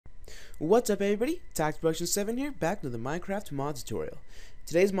What's up everybody, Tax Production 7 here, back with the Minecraft mod tutorial.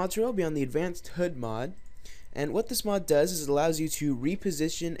 Today's mod tutorial will be on the advanced HUD mod, and what this mod does is it allows you to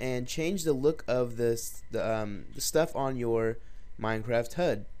reposition and change the look of the stuff on your Minecraft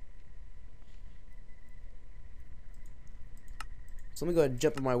HUD. So let me go ahead and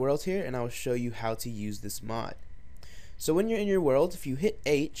jump in my world here and I will show you how to use this mod. So when you're in your world, if you hit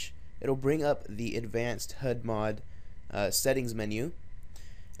H, it'll bring up the advanced HUD mod settings menu.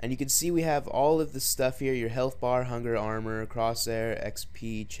 And you can see we have all of the stuff here, your health bar, hunger, armor, crosshair,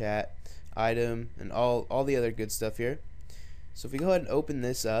 XP, chat, item, and all the other good stuff here. So if we go ahead and open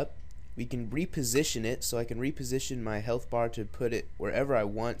this up, we can reposition it. So I can reposition my health bar to put it wherever I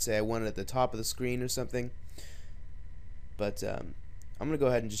want. Say I want it at the top of the screen or something. But I'm going to go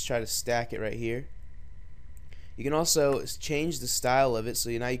ahead and just try to stack it right here. You can also change the style of it,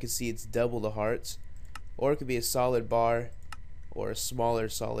 so now you can see it's double the hearts. Or it could be a solid bar or a smaller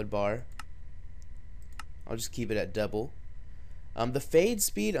solid bar. I'll just keep it at double. The fade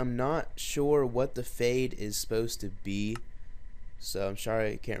speed, I'm not sure what the fade is supposed to be, so I'm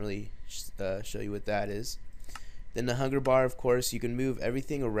sorry I can't really show you what that is. Then the hunger bar, of course, you can move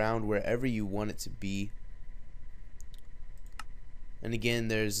everything around wherever you want it to be. And again,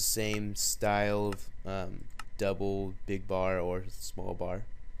 there's the same style of double, big bar, or small bar.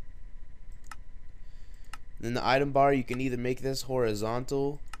 Then the item bar, you can either make this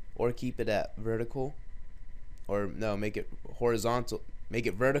horizontal or keep it at vertical, or no, make it horizontal, make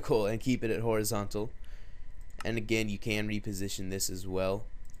it vertical and keep it at horizontal. And again, you can reposition this as well.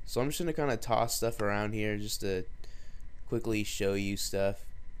 So I'm just gonna kind of toss stuff around here just to quickly show you stuff.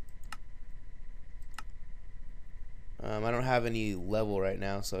 I don't have any level right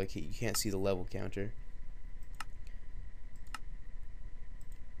now, so you can't see the level counter.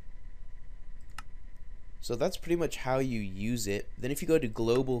 So that's pretty much how you use it. Then if you go to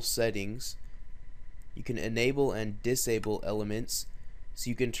global settings, you can enable and disable elements. So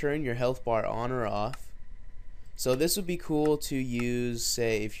you can turn your health bar on or off. So this would be cool to use,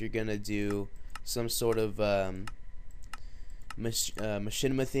 say, if you're gonna do some sort of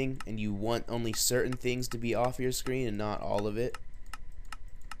machinima thing and you want only certain things to be off your screen and not all of it.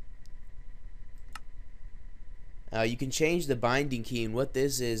 You can change the binding key, and what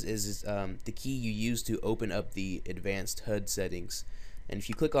this is the key you use to open up the advanced HUD settings. And if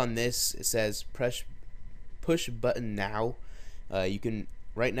you click on this, it says push button now. You can,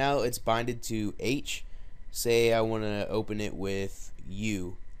 right now it's binded to H. Say I want to open it with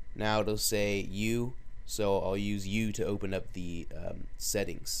U. Now it'll say U, so I'll use U to open up the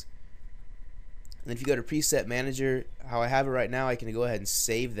settings. And then if you go to preset manager, how I have it right now, I can go ahead and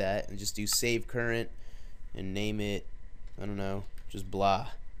save that and just do save current and name it, I don't know, just blah,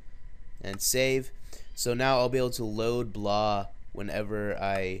 and save. So now I'll be able to load blah whenever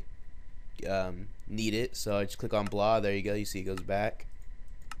I need it. So I just click on blah, there you go, you see it goes back.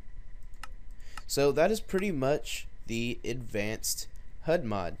 So that is pretty much the advanced HUD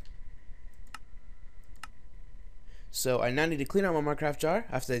mod. So I now need to clean out my Minecraft jar.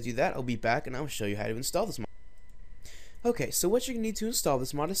 After I do that, I'll be back and I'll show you how to install this mod. Okay, so what you're going to need to install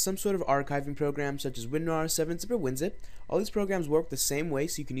this mod is some sort of archiving program such as WinRAR, 7-zip, or WinZip. All these programs work the same way,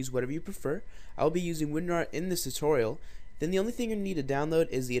 so you can use whatever you prefer. I'll be using WinRAR in this tutorial. Then the only thing you need to download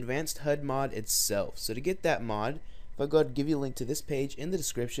is the advanced HUD mod itself. So to get that mod, if I go ahead and give you a link to this page in the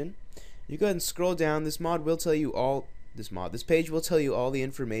description, you go ahead and scroll down. This mod will tell you all this page will tell you all the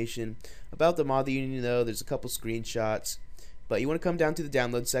information about the mod that you need to know. There's a couple screenshots, but you want to come down to the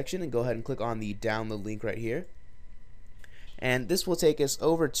download section and go ahead and click on the download link right here. And this will take us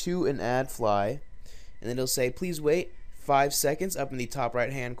over to an ad fly, and then it'll say please wait 5 seconds up in the top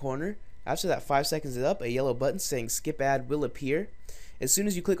right hand corner. After that 5 seconds is up, a yellow button saying skip ad will appear. As soon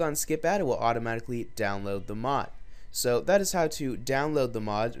as you click on skip ad, it will automatically download the mod. So that is how to download the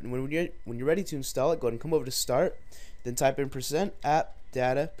mod. And when you're ready to install it, go ahead and come over to start, then type in %app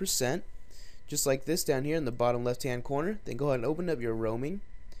data %, just like this down here in the bottom left hand corner. Then go ahead and open up your roaming,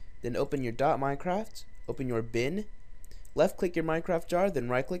 then open your .minecraft, open your bin, left click your Minecraft jar, then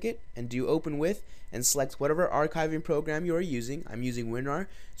right click it and do open with, and select whatever archiving program you are using. I'm using WinRAR,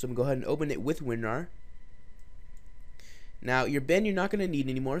 so I'm going to go ahead and open it with WinRAR. Now your bin you're not going to need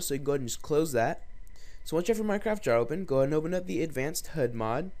anymore, so you can go ahead and just close that. So once you have your Minecraft jar open, go ahead and open up the advanced HUD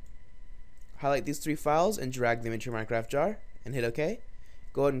mod, highlight these 3 files and drag them into your Minecraft jar and hit OK.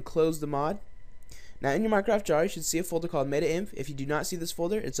 Go ahead and close the mod. Now in your Minecraft jar, you should see a folder called MetaInf. If you do not see this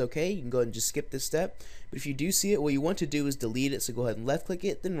folder, it's okay. You can go ahead and just skip this step. But if you do see it, what you want to do is delete it. So go ahead and left click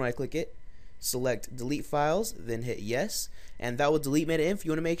it, then right click it, select delete files, then hit yes, and that will delete meta-inf.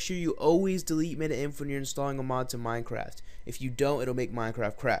 You want to make sure you always delete meta-inf when you're installing a mod to Minecraft. If you don't, it'll make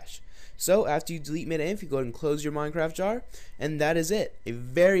Minecraft crash. So after you delete meta-inf, you go ahead and close your Minecraft jar, and that is it. A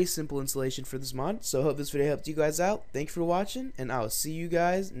very simple installation for this mod. So I hope this video helped you guys out. Thank you for watching, and I'll see you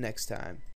guys next time.